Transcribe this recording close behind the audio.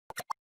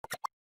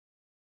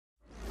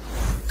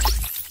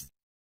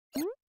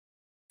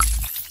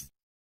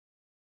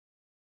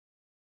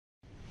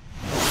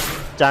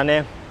Chào anh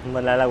em,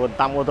 mình lại là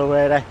Tâm OTOV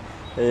đây.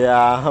 Thì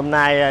hôm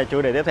nay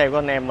chủ đề tiếp theo của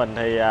anh em mình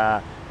thì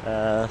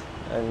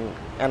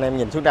anh em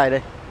nhìn xuống đây đi,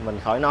 mình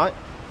khỏi nói.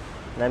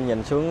 Anh em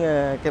nhìn xuống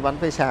cái bánh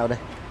phía sau đây.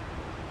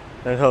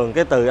 Thường thường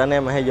cái từ anh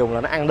em mà hay dùng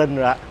là nó ăn đinh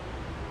rồi ạ,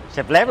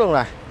 xẹp lép luôn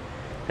rồi.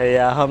 Thì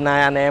hôm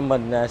nay anh em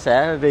mình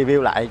sẽ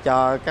review lại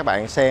cho các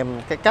bạn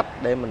xem cái cách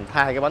để mình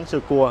thay cái bánh sơ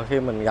cua khi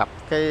mình gặp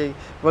cái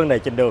vấn đề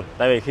trên đường.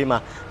 Tại vì khi mà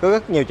có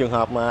rất nhiều trường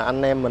hợp mà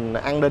anh em mình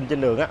ăn đinh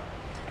trên đường á,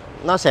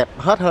 nó xẹp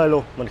hết hơi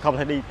luôn, mình không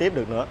thể đi tiếp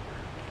được nữa.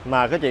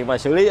 Mà cái chuyện mà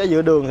xử lý ở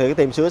giữa đường thì cái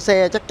tìm sửa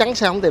xe chắc chắn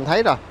sẽ không tìm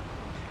thấy rồi.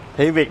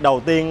 Thì việc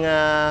đầu tiên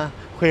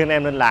khuyên anh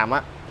em nên làm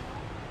á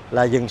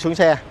là dừng xuống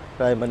xe,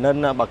 rồi mình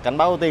nên bật cảnh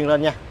báo ưu tiên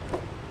lên nha.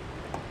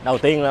 Đầu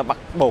tiên là bắt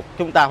buộc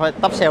chúng ta phải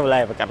tấp xe vào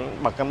lề và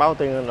bật cảnh báo ưu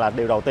tiên là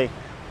điều đầu tiên.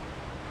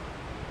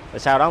 Rồi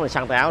sau đó mình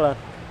xăng tay áo lên.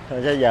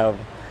 Rồi bây giờ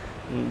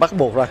bắt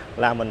buộc rồi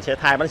là mình sẽ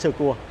thay bánh sơ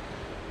cua.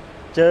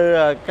 Chứ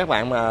các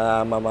bạn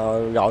mà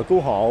gọi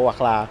cứu hộ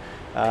hoặc là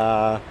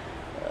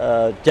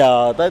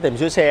chờ tới tìm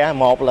sửa xe,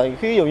 một là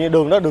ví dụ như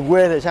đường đó đường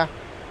quê thì sao,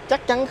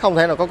 chắc chắn không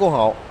thể nào có cứu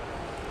hộ.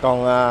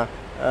 Còn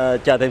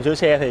chờ tìm sửa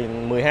xe thì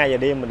 12 giờ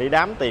đêm mình đi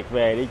đám tiệc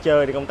về, đi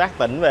chơi, đi công tác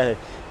tỉnh về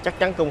thì chắc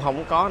chắn cũng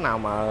không có nào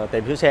mà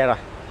tìm sửa xe rồi.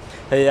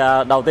 Thì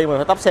đầu tiên mình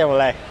phải tấp xe vào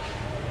lề,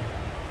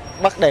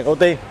 bắt đèn ưu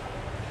tiên,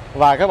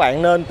 và các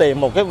bạn nên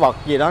tìm một cái vật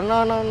gì đó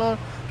nó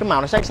cái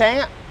màu nó sáng sáng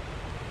á.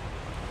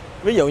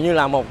 Ví dụ như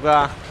là một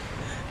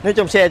nếu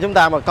trong xe chúng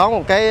ta mà có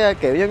một cái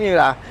kiểu giống như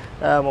là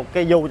một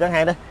cây dù chẳng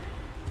hạn đây.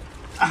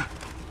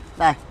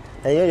 Đây,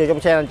 thì ví dụ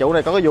trong xe anh chủ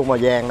này có cái dù màu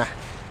vàng nè,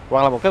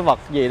 hoặc là một cái vật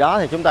gì đó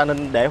thì chúng ta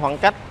nên để khoảng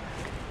cách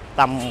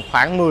tầm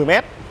khoảng 10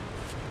 mét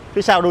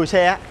phía sau đuôi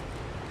xe.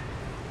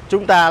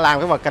 Chúng ta làm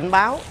cái vật cảnh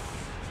báo,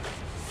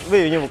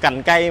 ví dụ như một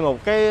cành cây, một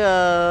cái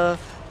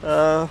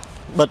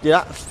bịch gì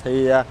đó,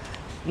 thì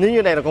nếu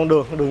như đây là con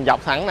đường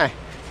dọc thẳng này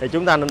thì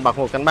chúng ta nên bật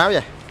một cảnh báo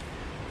vậy.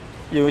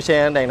 Ví dụ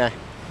xe đèn này,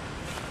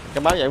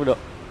 cảnh báo vậy mới được.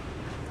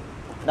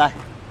 Đây,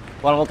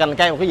 hoặc là một cành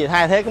cây, một cái gì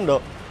thay thế cũng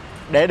được,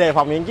 để đề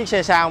phòng những chiếc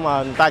xe sau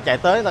mà người ta chạy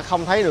tới, người ta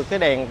không thấy được cái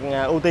đèn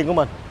ưu tiên của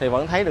mình thì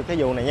vẫn thấy được cái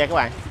dù này nha các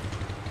bạn.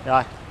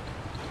 Rồi,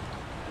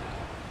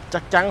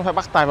 chắc chắn phải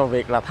bắt tay vào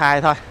việc là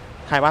thay thôi,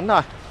 thay bánh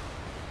thôi.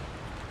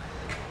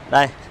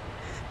 Đây,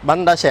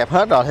 bánh đã xẹp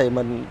hết rồi thì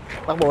mình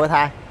bắt buộc phải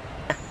thay.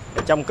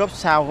 Trong cốp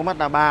sau của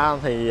Mazda 3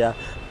 thì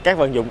các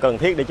vận dụng cần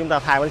thiết để chúng ta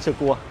thay bánh sơ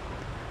cua.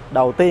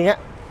 Đầu tiên á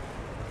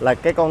là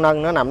cái con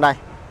nâng nó nằm đây,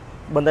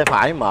 bên tay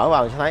phải mở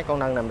vào sẽ thấy con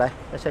nâng nằm đây,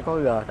 nó sẽ có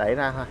gờ đẩy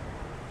ra thôi.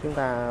 Chúng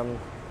ta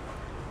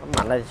bấm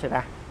mạnh đây sẽ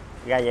ra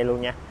vậy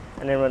luôn nha.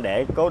 Anh em nên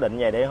để cố định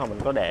vậy để hồi mình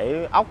có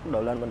để ốc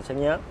đồ lên mình sẽ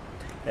nhớ.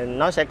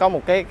 Nó sẽ có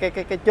một cái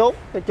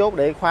chốt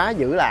để khóa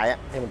giữ lại,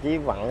 thì mình chỉ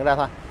vặn ra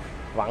thôi,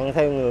 vặn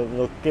theo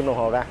ngược kim đồng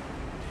hồ ra,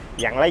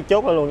 vặn lấy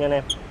chốt đó luôn nha anh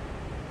em.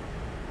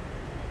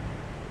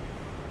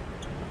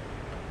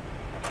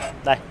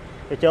 Đây,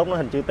 cái chốt nó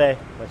hình chữ T,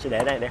 mình sẽ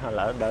để đây để hồi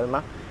lỡ đợi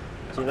mất,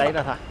 chỉ lấy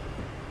ra thôi.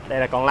 Đây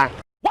là con lăn.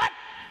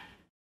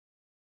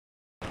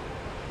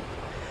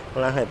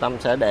 Con lăn thì Tâm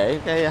sẽ để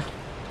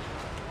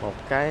một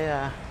cái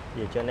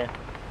gì cho anh em.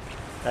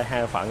 Đây,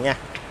 hai bộ phận nha.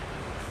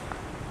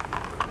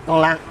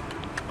 Con lăn.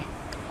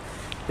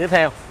 Tiếp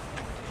theo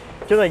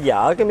chúng ta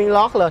dỡ cái miếng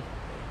lót lên.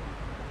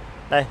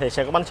 Đây thì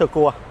sẽ có bánh sơ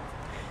cua.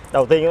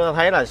 Đầu tiên chúng ta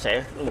thấy là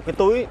sẽ một cái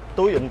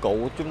túi dụng cụ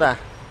của chúng ta.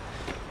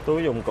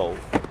 Túi dụng cụ.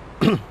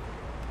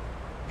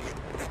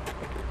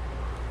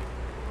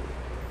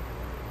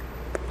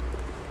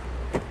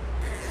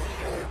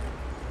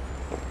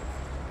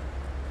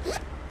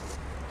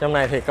 Trong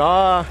này thì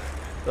có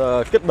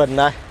kích bình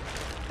đây.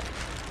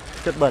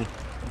 Kích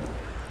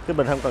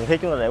bình không cần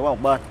thiết, chúng ta để qua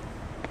một bên.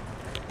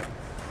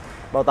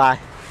 Bao tay.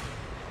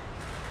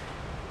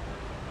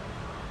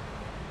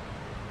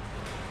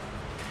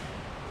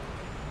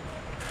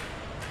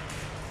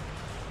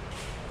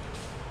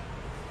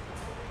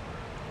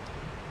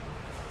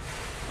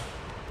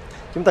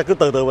 Chúng ta cứ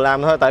từ từ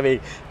làm thôi, tại vì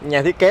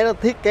nhà thiết kế nó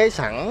thiết kế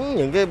sẵn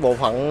những cái bộ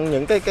phận,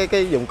 những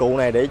cái dụng cụ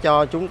này để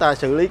cho chúng ta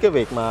xử lý cái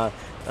việc mà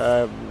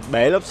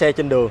bể lốp xe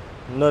trên đường,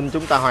 nên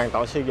chúng ta hoàn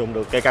toàn sử dụng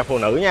được, kể cả phụ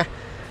nữ nha.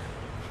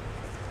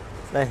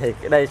 Đây thì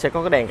đây sẽ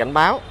có cái đèn cảnh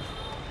báo.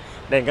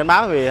 Đèn cảnh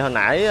báo vì hồi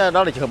nãy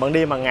đó là trường hợp ban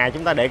đêm, ban ngày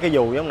chúng ta để cái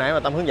dù giống nãy mà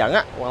Tâm hướng dẫn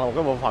á, hoặc là một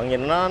cái bộ phận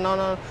nhìn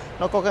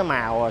nó có cái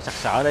màu sặc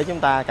sỡ để chúng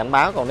ta cảnh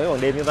báo. Còn nếu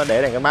ban đêm chúng ta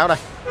để đèn cảnh báo đây.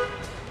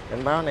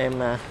 Cảnh báo anh em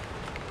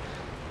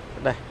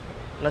đây,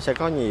 nó sẽ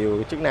có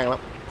nhiều chức năng lắm.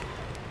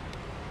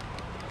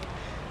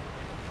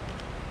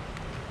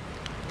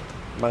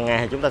 Ban ngày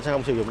thì chúng ta sẽ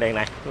không sử dụng đèn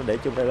này, nó để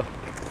chung đây luôn.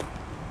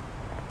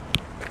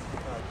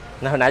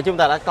 Hồi nãy chúng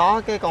ta đã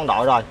có cái con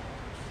đội rồi,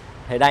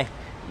 thì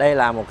đây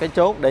là một cái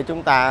chốt để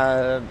chúng ta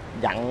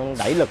dặn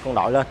đẩy lực con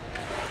đội lên.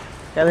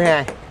 Cái thứ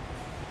hai,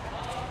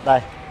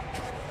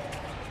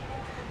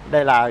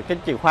 đây là cái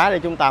chìa khóa để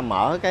chúng ta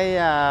mở cái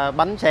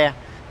bánh xe.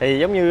 Thì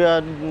giống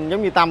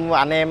như Tâm và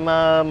anh em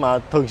mà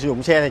thường sử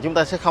dụng xe thì chúng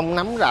ta sẽ không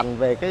nắm rành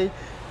về cái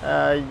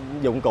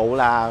dụng cụ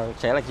là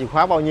sẽ là chìa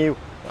khóa bao nhiêu,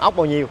 ốc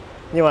bao nhiêu,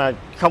 nhưng mà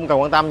không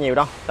cần quan tâm nhiều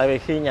đâu, tại vì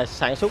khi nhà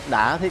sản xuất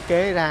đã thiết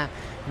kế ra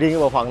riêng cái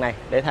bộ phận này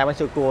để thay bánh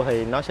sơ cua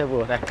thì nó sẽ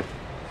vừa. Đây,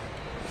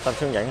 Tâm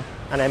hướng dẫn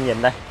anh em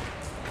nhìn đây,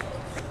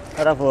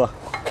 nó đã vừa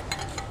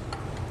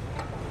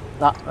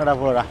đó, nó đã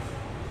vừa rồi.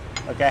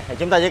 Ok, thì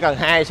chúng ta chỉ cần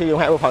sử dụng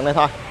hai bộ phận này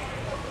thôi.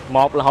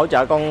 Một là hỗ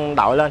trợ con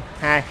đội lên,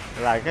 hai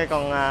là cái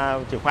con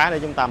chìa khóa để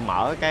chúng ta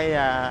mở cái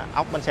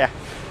ốc bánh xe.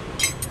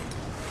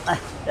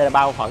 Đây là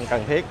ba bộ phận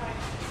cần thiết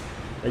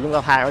để chúng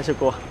ta thay cái sơ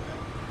cua.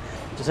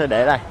 Tôi sẽ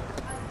để đây.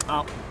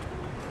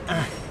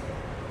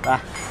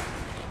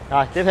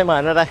 Rồi tiếp theo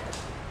mời nó đây.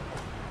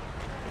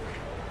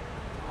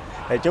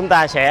 Thì chúng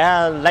ta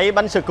sẽ lấy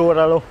bánh sơ cua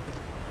ra luôn.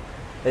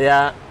 Thì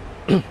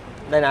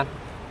đây nè,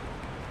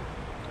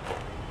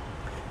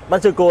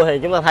 bánh sơ cua thì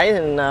chúng ta thấy thì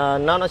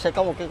nó sẽ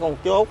có một cái con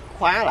chốt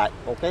khóa lại,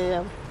 một cái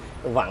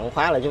vặn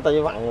khóa lại, chúng ta chỉ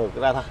vặn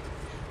ngược ra thôi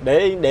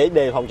để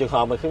đề phòng trường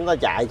hợp mà chúng ta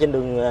chạy trên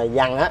đường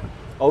vằn á,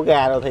 ổ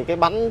gà rồi thì cái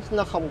bánh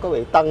nó không có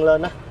bị tân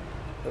lên á,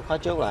 khóa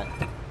chốt lại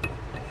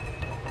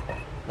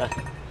đây.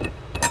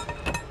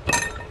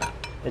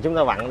 Thì chúng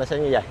ta vặn nó sẽ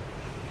như vậy.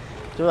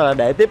 Chúng ta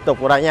để tiếp tục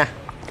vào đây nha,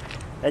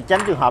 để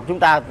tránh trường hợp chúng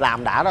ta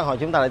làm đã rồi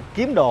chúng ta lại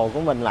kiếm đồ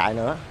của mình lại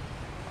nữa.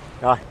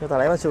 Rồi chúng ta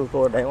lấy bánh sơ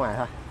cua để ngoài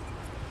thôi.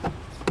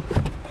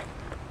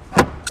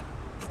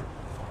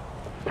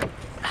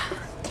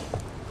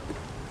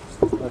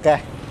 Ok,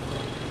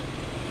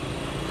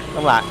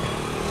 đóng lại.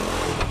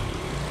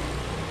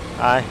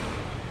 Rồi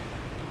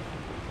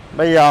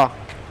bây giờ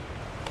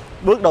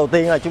bước đầu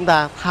tiên là chúng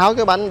ta tháo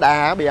cái bánh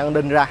đã bị ăn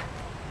đinh ra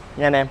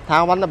nha anh em.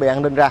 Tháo bánh nó bị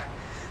ăn đinh ra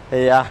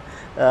thì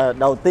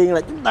đầu tiên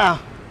là chúng ta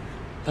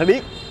phải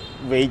biết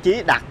vị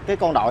trí đặt cái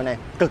con đội này,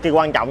 cực kỳ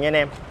quan trọng nha anh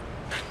em.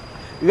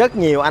 Rất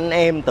nhiều anh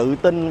em tự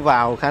tin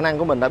vào khả năng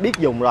của mình đã biết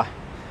dùng rồi,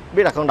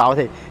 biết đặt con đội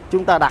thì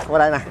chúng ta đặt vào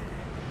đây nè.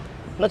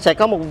 Nó sẽ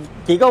có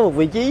chỉ có một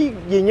vị trí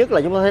duy nhất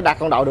là chúng ta thể đặt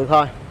con đội được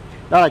thôi.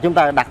 Đó là chúng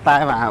ta đặt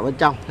tay vào bên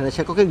trong thì nó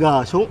sẽ có cái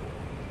gờ xuống.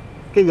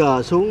 Cái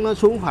gờ xuống nó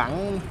xuống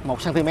khoảng 1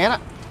 cm á,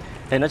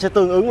 thì nó sẽ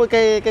tương ứng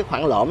với cái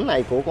khoảng lõm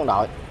này của con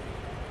đội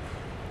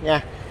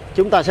nha.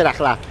 Chúng ta sẽ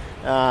đặt là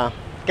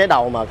cái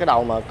đầu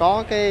mà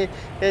có cái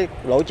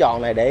lỗ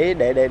tròn này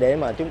để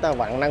mà chúng ta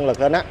vặn năng lực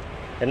lên á,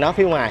 thì nó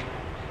phía ngoài,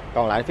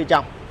 còn lại phía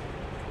trong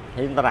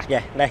thì chúng ta đặt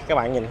về đây. Các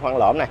bạn nhìn khoảng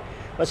lõm này,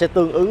 nó sẽ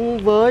tương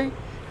ứng với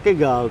cái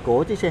gờ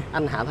của chiếc xe.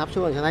 Anh hạ thấp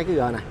xuống anh sẽ thấy cái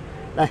gờ này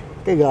đây,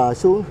 cái gờ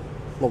xuống,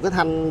 một cái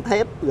thanh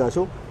thép gờ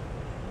xuống.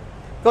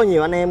 Có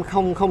nhiều anh em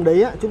không để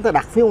ý, chúng ta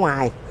đặt phía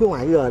ngoài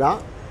cái gờ đó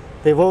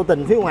thì vô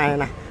tình phía ngoài này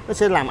nè, nó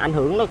sẽ làm ảnh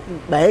hưởng, nó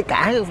để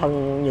cả cái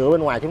phần nhựa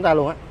bên ngoài chúng ta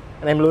luôn á.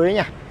 Anh em lưu ý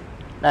nha.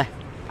 Đây,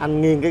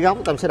 anh nghiêng cái góc,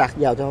 tâm sẽ đặt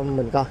vào cho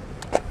mình coi.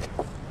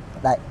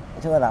 Đây,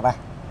 chúng ta đặt đây.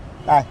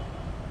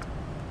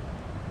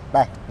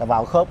 Đây là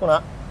vào khớp của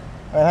nó.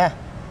 Đây ha.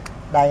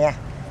 Đây nha.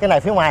 Cái này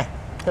phía ngoài,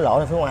 cái lỗ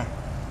này phía ngoài.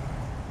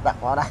 Đặt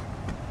vào đây,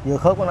 vừa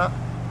khớp của nó.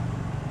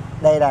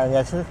 Đây là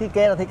nhà thiết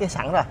kế, nó thiết kế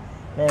sẵn rồi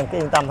nên cứ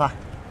yên tâm thôi.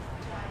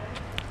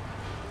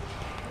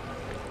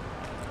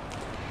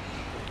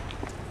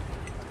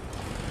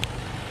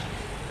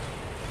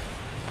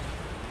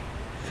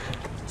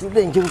 Trước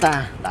tiên chúng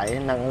ta đẩy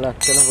nâng lên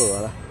cho nó vừa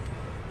rồi.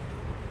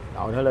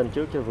 Đội nó lên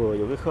trước cho vừa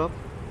vô cái khớp.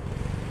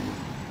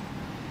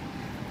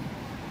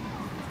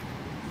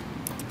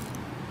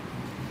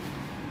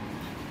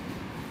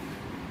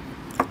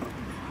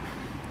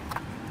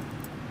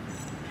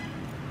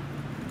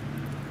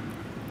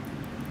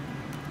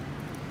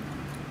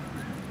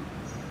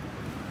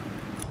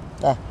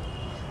 Đây,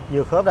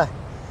 vừa khớp đây.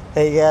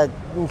 Thì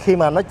khi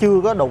mà nó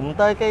chưa có đụng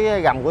tới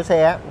cái gầm của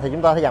xe thì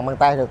chúng ta sẽ dằn bằng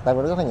tay được, tại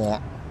vì nó rất là nhẹ.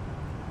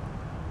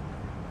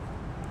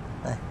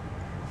 Đây.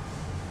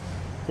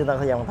 Chúng ta có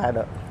thể dằn bằng tay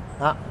được.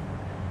 Đó.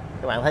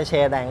 Các bạn thấy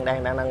xe đang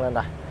nâng lên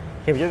rồi.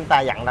 Khi mà chúng ta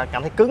dằn ra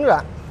cảm thấy cứng rồi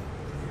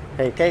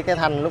thì cái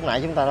thanh lúc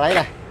nãy chúng ta lấy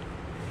đây,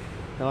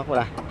 nó bắt vào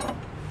đây.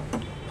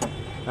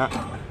 Đó.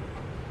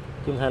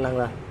 Chúng ta nâng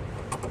lên.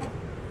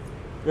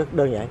 Rất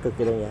đơn giản, cực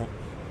kỳ đơn giản.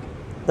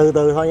 Từ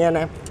từ thôi nha anh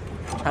em.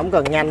 Không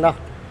cần nhanh đâu,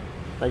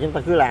 tại chúng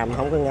ta cứ làm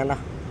không cần nhanh đâu.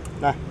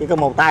 Đây, chỉ có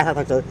một tay thôi,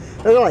 thật sự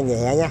rất là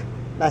nhẹ nha.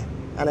 Đây,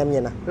 anh em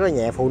nhìn nè, rất là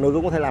nhẹ, phụ nữ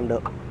cũng có thể làm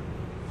được.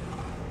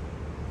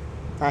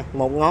 Đây,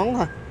 một ngón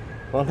thôi,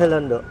 còn thể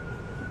lên được.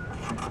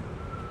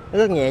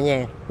 Rất nhẹ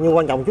nhàng, nhưng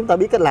quan trọng chúng ta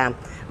biết cách làm,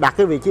 đặt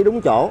cái vị trí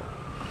đúng chỗ.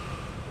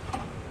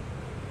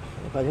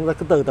 Và chúng ta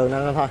cứ từ từ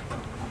nâng lên thôi.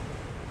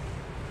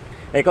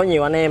 Thì có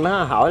nhiều anh em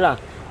hỏi là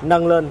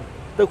nâng lên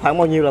tới khoảng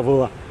bao nhiêu là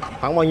vừa,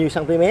 khoảng bao nhiêu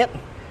cm,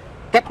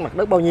 cách mặt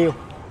đất bao nhiêu.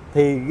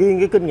 Thì riêng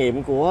cái kinh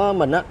nghiệm của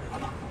mình á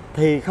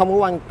thì không có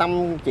quan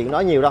tâm chuyện đó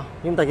nhiều đâu.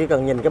 Chúng ta chỉ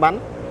cần nhìn cái bánh,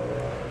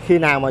 khi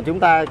nào mà chúng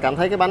ta cảm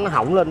thấy cái bánh nó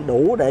hỏng lên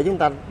đủ để chúng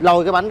ta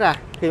lôi cái bánh ra,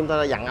 khi chúng ta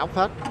đã dặn ốc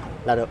hết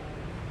là được.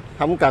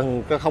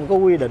 Không có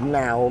quy định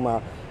nào mà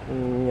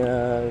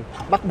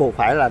bắt buộc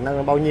phải là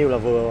nâng bao nhiêu là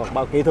vừa,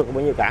 bao kỹ thuật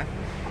bao nhiêu cả.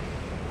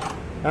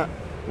 Đó.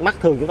 Mắt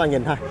thường chúng ta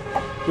nhìn thôi,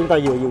 chúng ta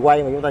vừa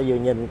quay mà chúng ta vừa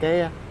nhìn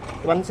cái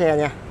bánh xe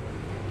nha.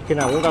 Khi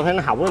nào chúng ta thấy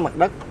nó hỏng lên mặt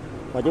đất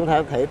mà chúng ta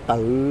có thể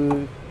tự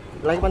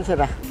lấy cái bánh xe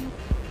ra.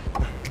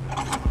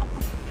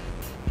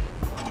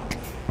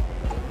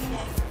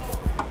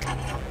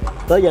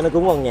 Tới giờ nó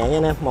cũng còn nhẹ nha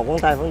anh em, một ngón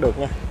tay vẫn được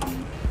nha.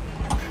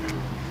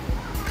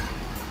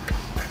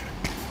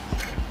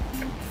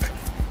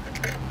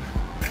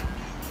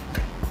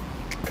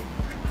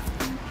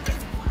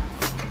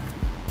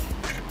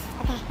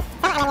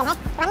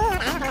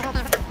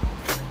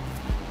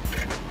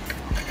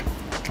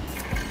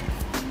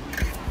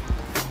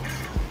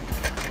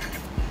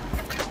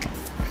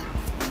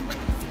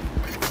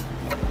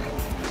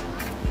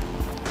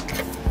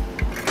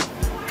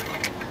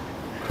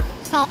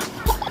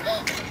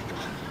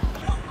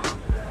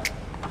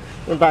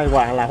 Bên tay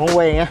Hoàng làm không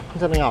quen á,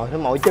 cho nên ngồi nó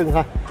mỏi chân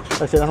thôi.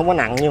 Thật sự nó không có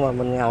nặng nhưng mà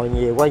mình ngồi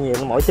nhiều qua nhiều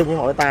nó mỏi chân với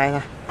mỏi tay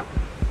thôi.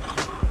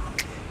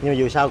 Nhưng mà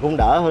dù sao cũng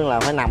đỡ hơn là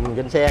phải nằm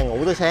trên xe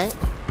ngủ tới sáng.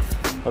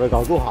 Rồi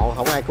gọi cứu hộ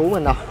không ai cứu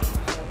mình đâu.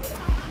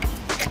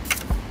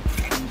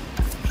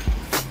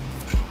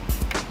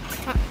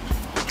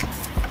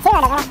 Xíu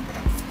là được không?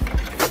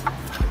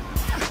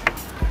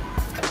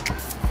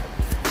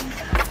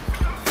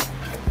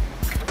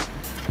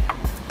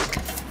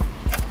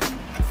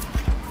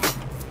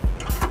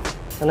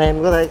 Anh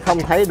em có thể không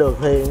thấy được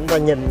thì chúng ta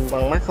nhìn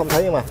bằng mắt không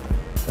thấy, nhưng mà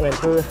anh em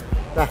cứ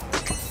đây,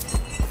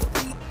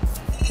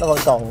 nó vẫn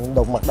còn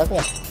đụng mặt đất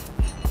nha.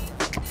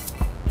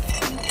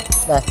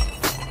 Đây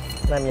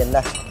anh em nhìn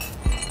đây,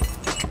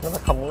 nó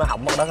không, nó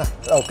hỏng mặt đất rồi.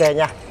 Ok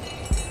nha.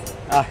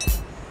 Rồi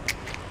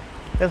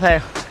tiếp theo,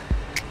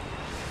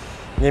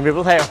 nhiệm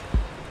vụ tiếp theo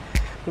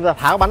chúng ta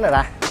tháo bánh này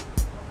ra,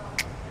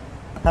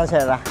 tháo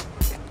xe ra.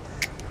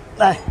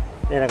 Đây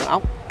là con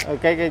ốc,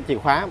 cái chìa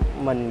khóa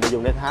mình bị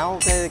dùng để tháo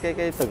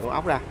cái từng con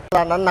ốc ra.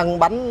 Nó nâng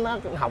bánh nó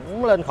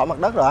hỏng lên khỏi mặt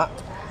đất rồi á,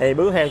 thì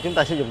bước theo chúng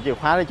ta sử dụng chìa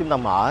khóa để chúng ta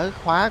mở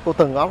khóa của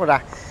từng con ốc ra.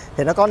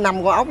 Thì nó có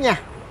 5 con ốc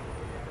nha,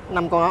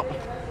 5 con ốc.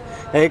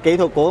 Thì kỹ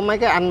thuật của mấy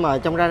cái anh mà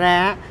trong ra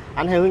á,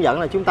 anh hay hướng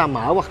dẫn là chúng ta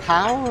mở hoặc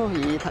tháo,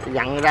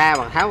 dặn ra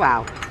hoặc tháo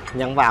vào,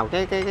 nhận vào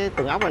cái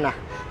từng ốc này nè.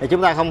 Thì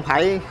chúng ta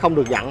không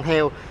được dặn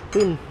theo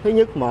thứ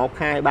nhất 1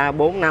 2 3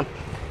 4 5,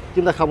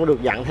 chúng ta không có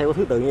được dặn theo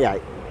thứ tự như vậy,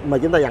 mà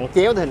chúng ta dặn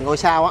chéo thì hình ngôi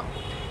sao á.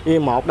 Như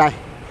 1 đây,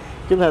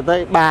 chúng ta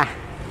tới 3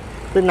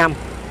 tới 5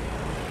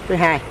 tới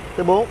 2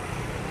 tới 4,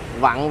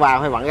 vặn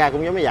vào hay vặn ra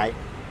cũng giống như vậy.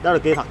 Đó là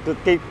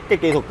cái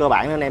kỹ thuật cơ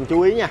bản nên anh em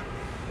chú ý nha.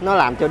 Nó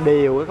làm cho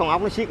đều cái con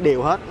ốc nó siết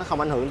đều hết, nó không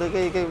ảnh hưởng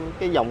tới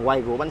cái vòng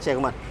quay của bánh xe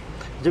của mình.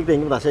 Trước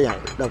tiên chúng ta sẽ dặn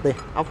đầu tiên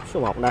ốc số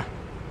 1 đây.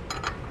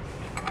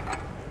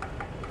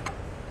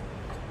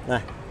 Đây.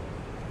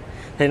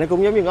 Thì nó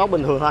cũng giống như con ốc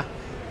bình thường thôi,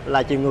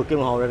 là chiều ngược kim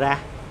đồng hồ rồi ra,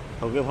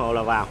 còn kim đồng hồ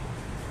là vào.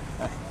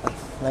 Đây,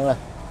 nâng lên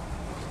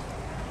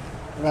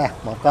nè,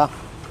 một con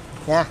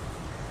nha.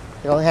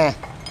 Cái con 2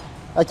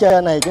 ở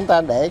trên này chúng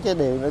ta để cái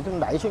điều để chúng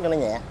ta đẩy xuống cho nó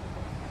nhẹ.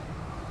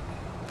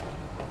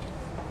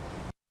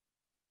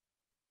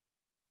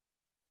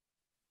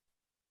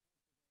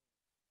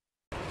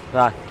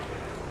 Rồi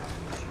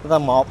chúng ta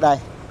 1 đây,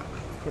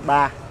 cái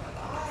 3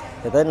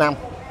 thì tới 5.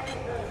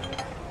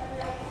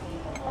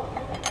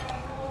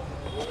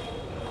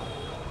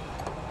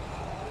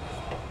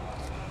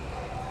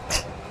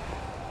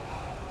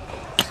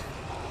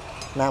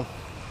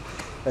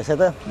 Rồi sẽ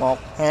tới 1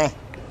 2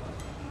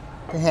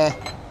 thứ 2.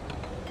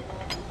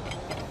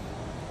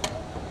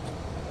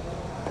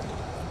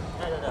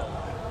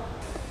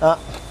 Đó,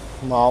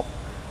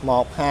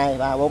 1 2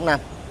 3 4 5,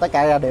 tất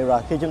cả ra đều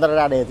rồi. Khi chúng ta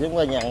ra đều thì chúng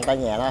ta nhận tay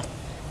nhẹ thôi.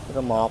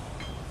 Rồi 1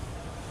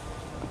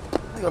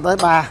 rồi tới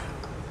 3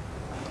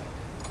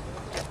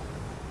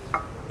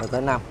 rồi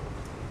tới 5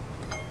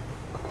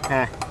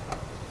 2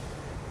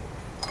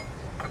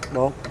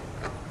 4.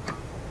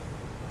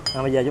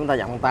 Bây giờ chúng ta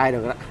dặn tay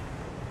được đó.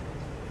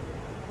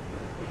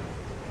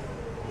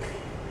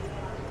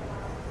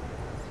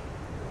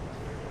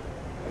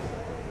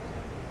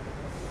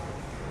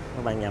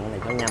 Các bạn nhận cái này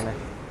cho nhanh đây.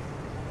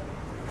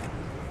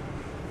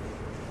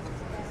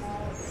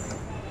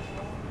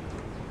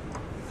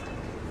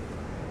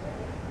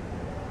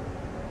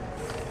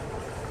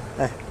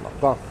 Đây, một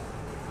con.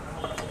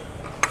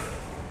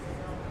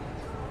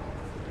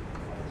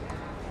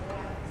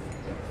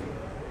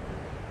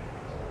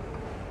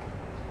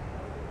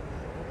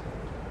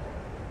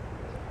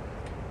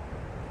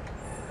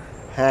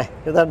 Hai,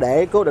 chúng ta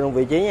để cố định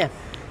vị trí nha.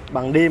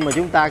 Bằng đêm mà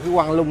chúng ta cứ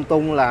quăng lung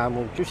tung là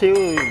một chút xíu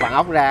vặn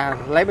ốc ra,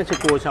 lấy bánh sữa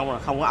cua xong là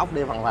không có ốc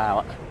để vặn vào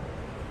á.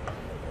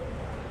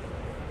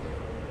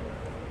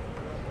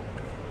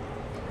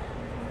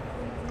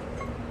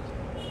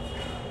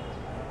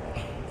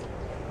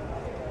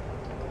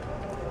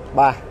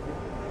 Ba,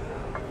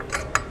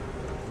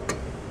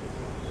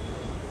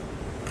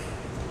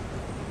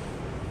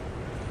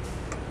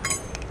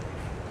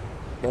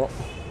 4,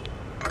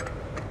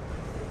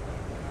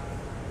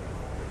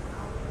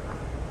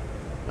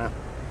 5.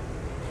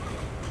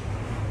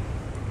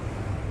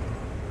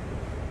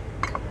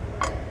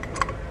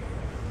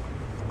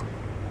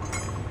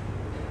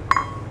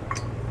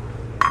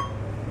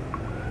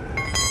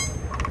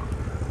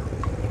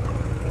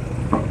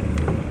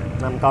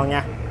 Năm con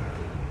nha.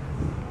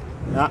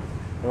 Đó.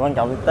 Quan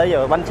trọng tới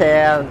giờ bánh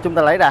xe chúng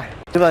ta lấy ra,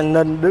 chúng ta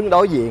nên đứng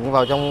đối diện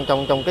vào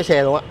trong cái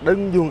xe luôn á,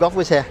 đứng vuông góc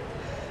với xe.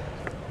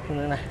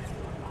 Này.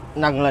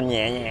 Nâng lên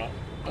nhẹ nhàng,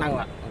 nâng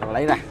lên rồi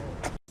lấy ra.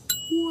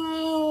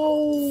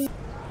 Wow.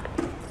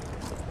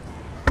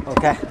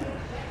 Ok.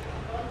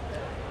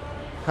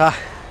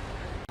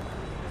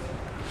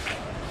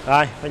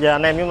 Rồi, bây giờ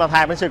anh em chúng ta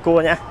thay bánh xe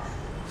cua nha.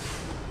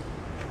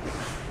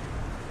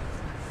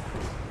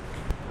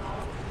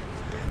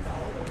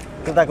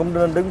 chúng ta cũng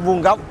nên đứng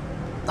vuông góc.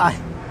 Đây,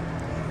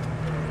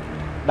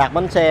 đặt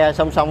bánh xe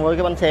song song với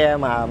cái bánh xe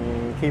mà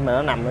khi mà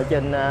nó nằm ở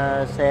trên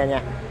xe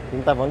nha,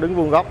 chúng ta vẫn đứng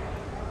vuông góc.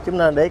 Chúng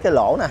ta để cái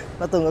lỗ nè,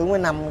 nó tương ứng với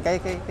 5 cái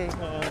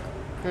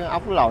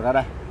ốc nó lòi ra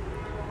đây.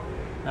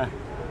 Đây.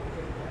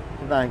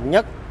 Chúng ta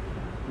nhấc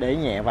để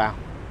nhẹ vào,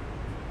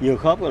 vừa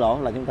khớp cái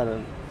lỗ là chúng ta được.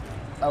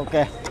 Ok,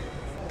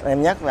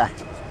 em nhấc vào,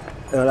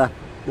 đưa lên,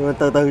 đưa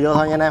từ từ vô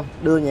thôi nha anh em,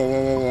 đưa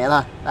nhẹ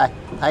thôi. Đây,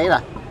 thấy rồi,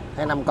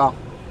 thấy 5 con.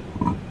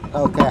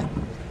 Ok,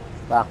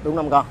 vào đúng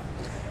 5 con.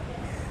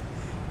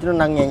 Chúng ta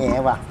nâng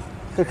nhẹ vào,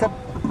 khích.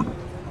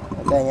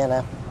 Ok nha anh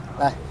em.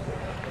 Đây,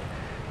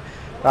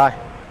 rồi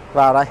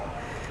vào đây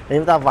thì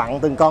chúng ta vặn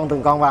từng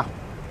con vào,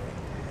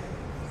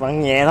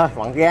 vặn nhẹ thôi,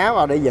 vặn gá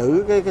vào để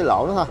giữ cái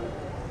lỗ đó thôi.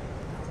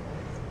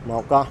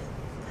 1 con.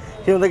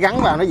 Khi chúng ta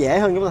gắn vào nó dễ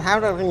hơn, chúng ta tháo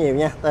ra nhiều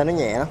nha, tay nó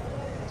nhẹ lắm.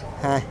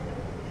 2.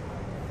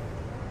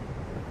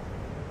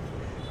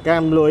 Các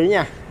em lưu ý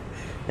nha,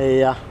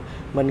 thì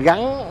mình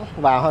gắn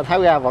vào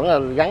tháo ra vẫn là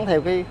gắn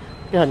theo cái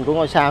hình của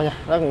ngôi sao nha,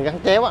 đó mình gắn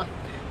chéo á.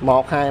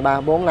 1 2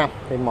 3 4 5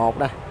 thì 1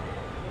 đây,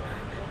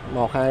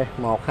 1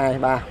 2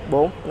 3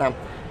 4 5,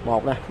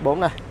 1 đây,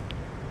 4 đây.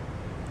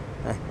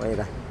 Đây, quay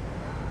đây.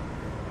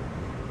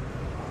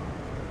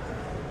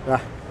 Rồi.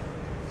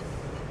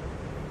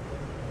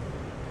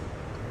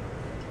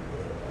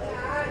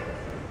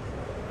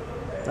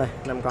 Đây,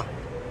 5 con.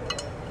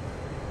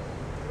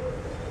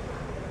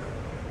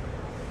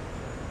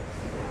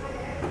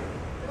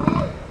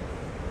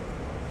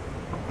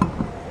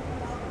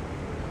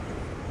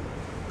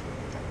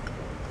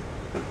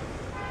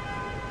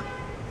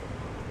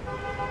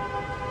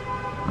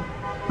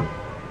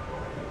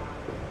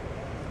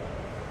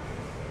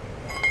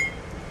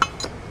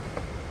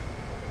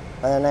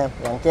 Đây anh em,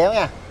 dặn chéo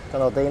nha. Con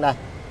đầu tiên đây,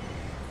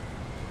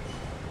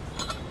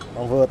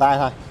 còn vừa tay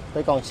thôi,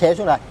 tới con xéo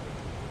xuống đây.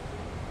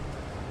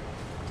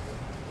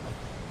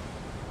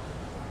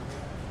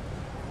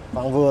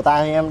 Còn vừa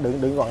tay thì em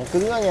đừng gọn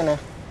cứng đó nha nè.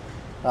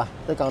 Rồi,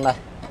 tới con đây.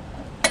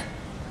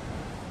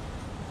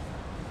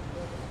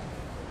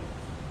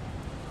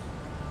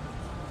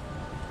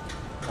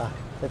 Rồi,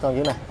 tới con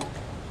dưới này.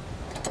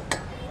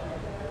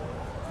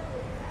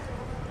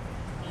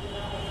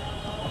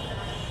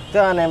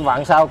 Các anh em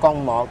vặn sau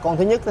con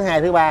thứ nhất, thứ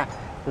hai, thứ ba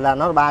là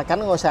nó 3 cánh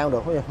ngôi sao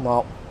được.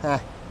 1 2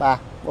 3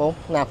 4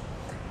 5.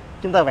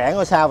 Chúng ta vẽ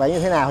ngôi sao vẽ như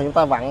thế nào thì chúng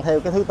ta vặn theo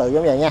cái thứ tự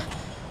giống vậy nha.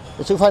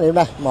 Xuất phát điểm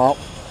đây, 1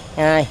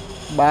 2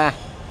 3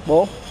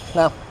 4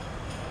 5.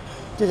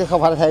 Chứ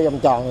không phải theo vòng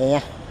tròn vậy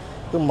nha.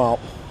 Cứ 1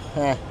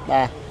 2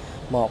 3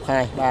 1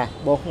 2 3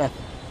 4 5.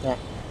 Nha.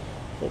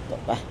 Tiếp tục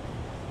đây.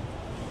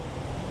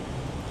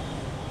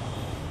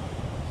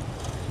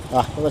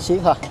 Rồi, chúng ta siết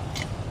thôi.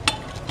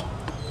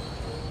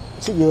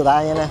 Siết vừa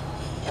tay nha nè.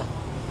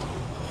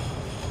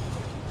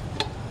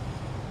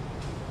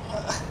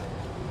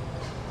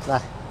 Đây,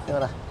 cái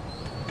này.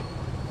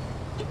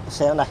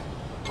 Xéo đây.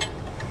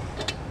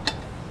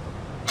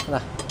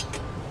 Này.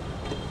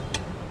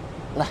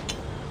 Này.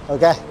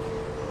 Ok.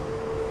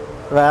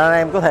 Và anh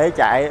em có thể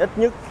chạy ít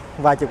nhất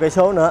vài chục cây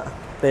số nữa,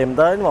 tìm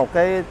tới một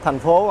cái thành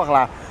phố hoặc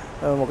là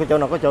một cái chỗ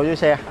nào có chỗ giữ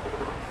xe.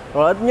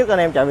 Rồi ít nhất anh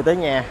em chạy về tới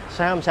nhà,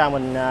 sáng hôm sau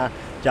mình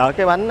chở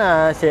cái bánh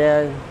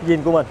xe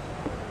zin của mình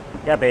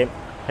ra tiệm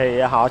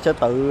thì họ sẽ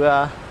tự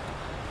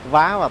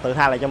vá và tự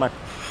thay lại cho mình.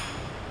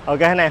 Ok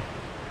anh em.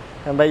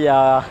 Bây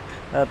giờ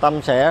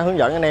Tâm sẽ hướng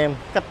dẫn anh em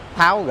cách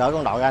tháo gỡ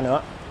con đội ra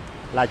nữa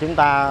là chúng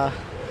ta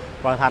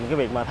hoàn thành cái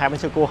việc mà thay bánh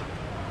sơ cua.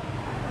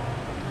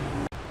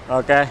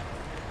 Ok,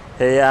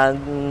 thì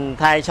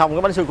thay xong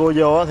cái bánh sơ cua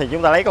vô thì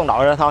chúng ta lấy con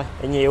đội ra thôi.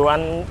 Thì nhiều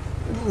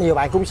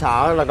bạn cũng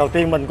sợ, là đầu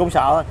tiên mình cũng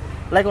sợ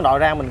lấy con đội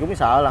ra, mình cũng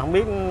sợ là không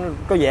biết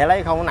có dễ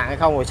lấy không, có nặng hay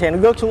không, rồi xe nó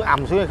rớt xuống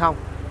ầm xuống hay không.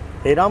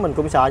 Thì đó mình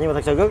cũng sợ, nhưng mà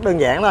thật sự rất đơn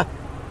giản thôi.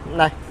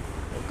 Đây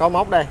có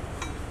móc đây,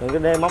 đừng có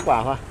đê móc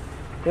vào thôi.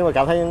 Nếu mà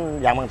cảm thấy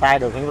dặn bằng tay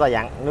được thì chúng ta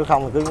dặn, nếu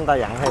không thì cứ chúng ta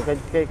dặn theo cái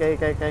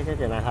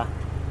chuyện này thôi.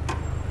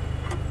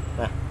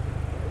 Nè,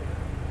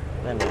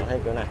 đây mình thấy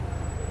kiểu này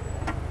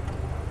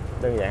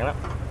đơn giản lắm,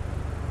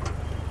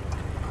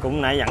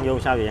 cũng nãy dặn vô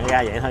sao thì dặn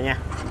ra vậy thôi nha,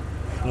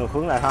 ngược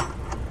hướng lại thôi.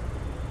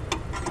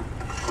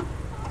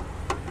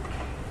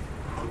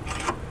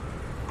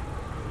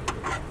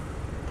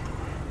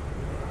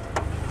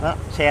 Đó,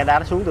 xe đá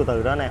nó xuống từ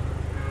từ đó nè.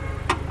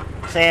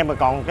 Xe mà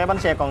còn cái bánh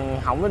xe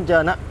còn hỏng lên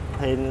trên á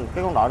thì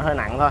cái con đội nó hơi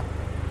nặng thôi,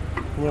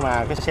 nhưng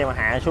mà cái xe mà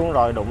hạ xuống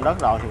rồi đụng đất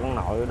rồi thì con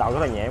đội rất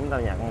là nhẹ, chúng ta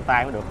nhặt bằng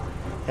tay mới được.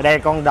 Thì đây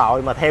con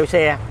đội mà theo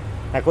xe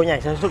là của nhà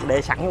sản xuất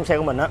để sẵn trong xe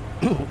của mình đó.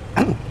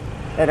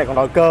 Đây là con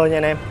đội cơ nha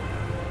anh em.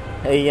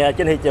 Thì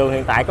trên thị trường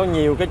hiện tại có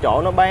nhiều cái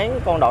chỗ nó bán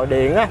con đội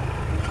điện á,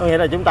 có nghĩa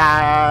là chúng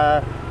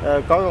ta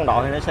có con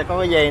đội thì nó sẽ có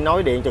cái dây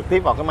nối điện trực tiếp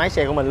vào cái máy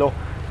xe của mình luôn.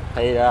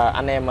 Thì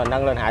anh em mà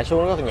nâng lên hạ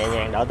xuống rất là nhẹ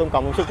nhàng, đỡ tốn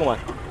công tốn sức của mình.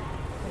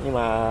 Nhưng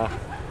mà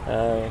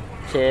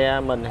xe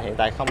mình hiện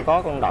tại không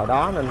có con đội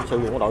đó nên sử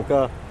dụng con đội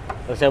cơ.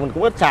 Rồi xe mình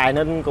cũng ít xài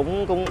nên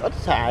cũng ít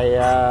xài,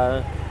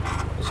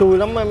 xui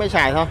lắm mới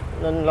xài thôi,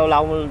 nên lâu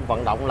lâu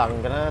vận động lần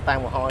cho nó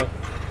tan mồ hôi,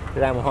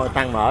 ra mồ hôi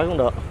tan mỡ cũng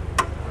được.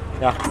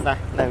 Rồi đây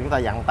chúng ta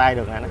dặn tay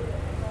được nè.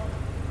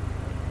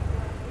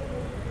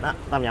 Đó,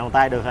 tam nhận bằng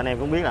tay được, anh em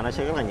cũng biết là nó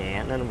sẽ rất là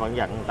nhẹ nên vẫn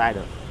giật bằng tay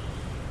được,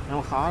 nó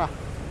không khó đâu.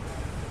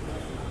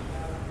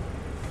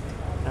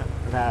 Đó,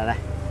 ra là đây.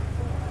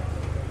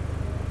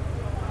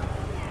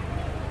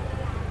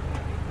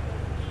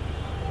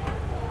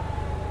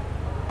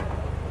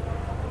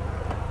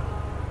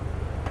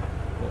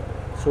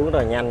 Xuống rất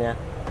là nhanh nha.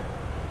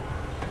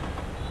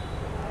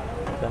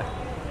 Đây.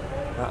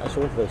 Đó,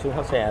 xuống từ xuống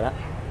thoát xe đó,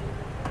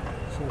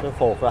 xuống tới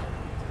phột rồi.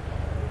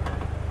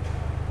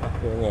 Đó,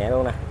 nhẹ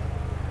luôn nè,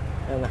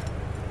 đây nè.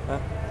 Đó.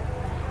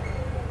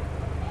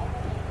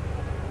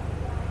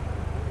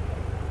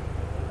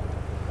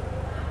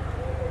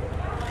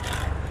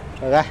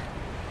 Ok,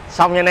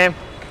 xong nha anh em.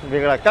 Việc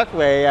là cất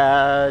về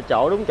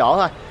chỗ đúng chỗ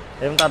thôi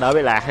để chúng ta đỡ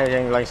bị lạc, thì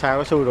lần sau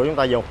có xui rủi chúng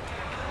ta dùng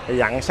thì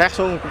dặn sát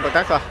xuống chúng ta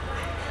cất thôi,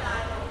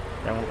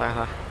 dặn con ta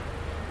thôi.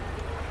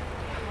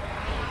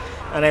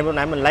 Anh em lúc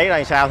nãy mình lấy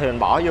ra sau thì mình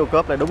bỏ vô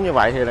cốp lại đúng như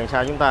vậy, thì lần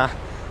sau chúng ta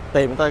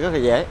tìm tới rất là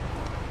dễ.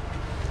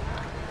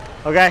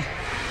 Ok,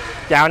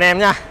 chào anh em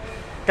nha.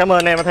 Cảm ơn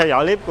anh em đã theo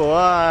dõi clip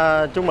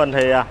của chúng mình.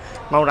 Thì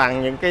mong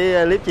rằng những cái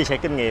clip chia sẻ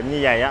kinh nghiệm như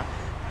vậy á,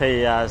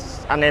 thì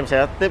anh em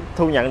sẽ tiếp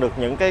thu nhận được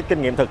những cái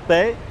kinh nghiệm thực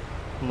tế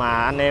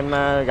mà anh em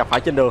gặp phải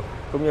trên đường,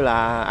 cũng như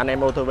là anh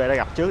em OTOV đã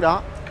gặp trước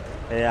đó.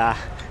 Thì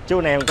chúc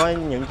anh em có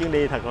những chuyến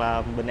đi thật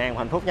là bình an và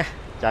hạnh phúc nha.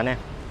 Chào anh em.